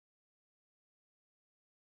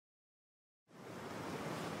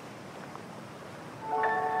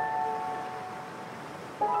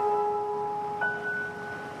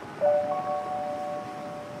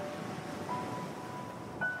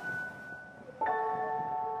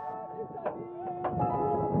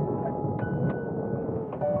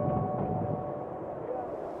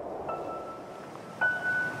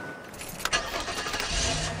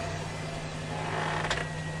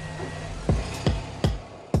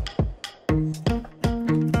Hi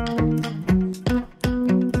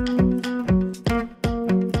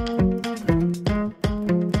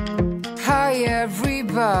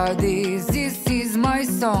everybody, this is my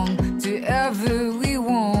song to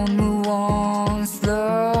everyone who wants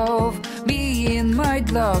love. Me and my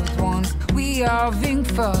loved ones, we are having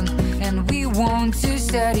fun and we want to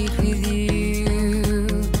share it with you.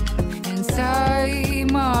 And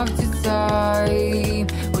time after time,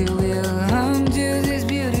 we will undo this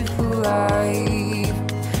beautiful life.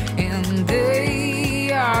 And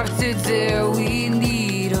day after day, we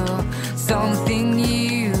need something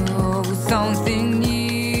new, something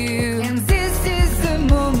new. And this is the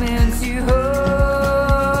moment you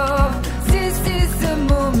hope. This is the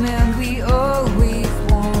moment we always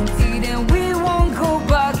wanted, and we won't go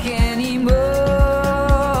back anymore.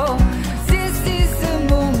 This is the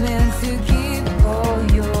moment to give all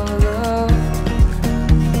your love.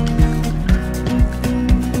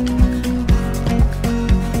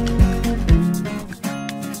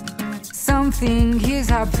 Something is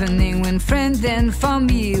happening when friends and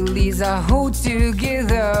families are all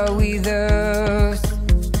together with us.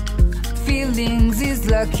 Feelings is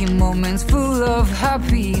lucky moments full of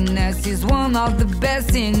happiness is one of the best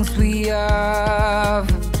things we have.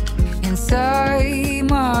 And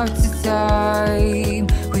time after time,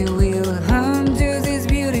 we will undo this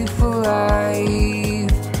beautiful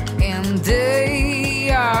life. And day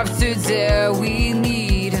after day, we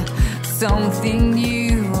need something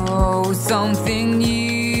new, something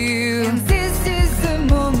new. And this is the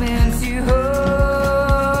moment you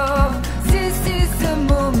hope. This is the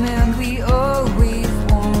moment we always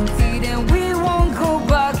wanted, and we won't go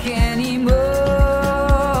back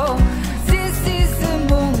anymore. This is the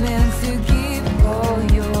moment to give all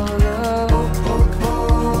your love.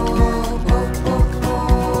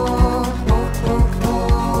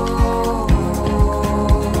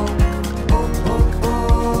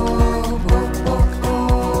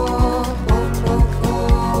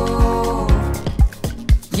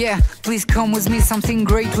 Yeah, please come with me, something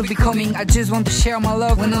great will be coming. I just want to share my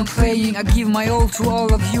love when I'm playing. I give my all to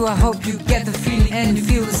all of you, I hope you get the feeling and you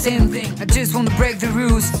feel the same thing. I just want to break the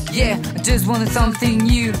rules, yeah, I just wanted something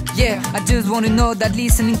new. Yeah, I just want to know that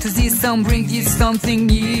listening to this song brings you something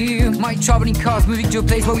new. My traveling cars moving to a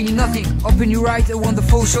place where we need nothing. Open your eyes, a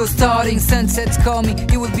wonderful show starting. Sunset's coming,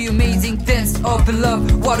 it will be amazing. Dance, open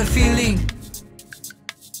love, what a feeling.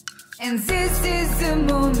 And this is the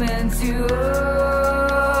moment to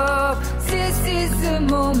hope. This is the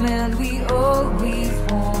moment we always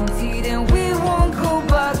wanted, and we won't go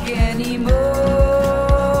back anymore.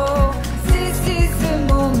 This is the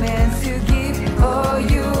moment to give all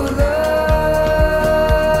your love.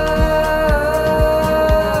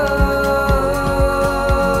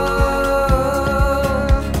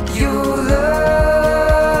 Your love.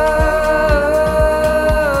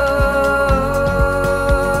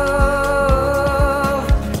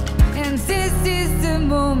 And this is the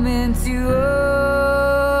moment to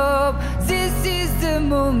hope. This is the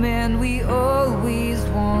moment we always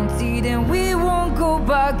wanted, and we won't go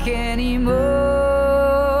back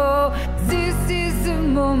anymore. This is the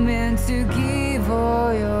moment to give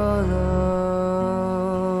all your love.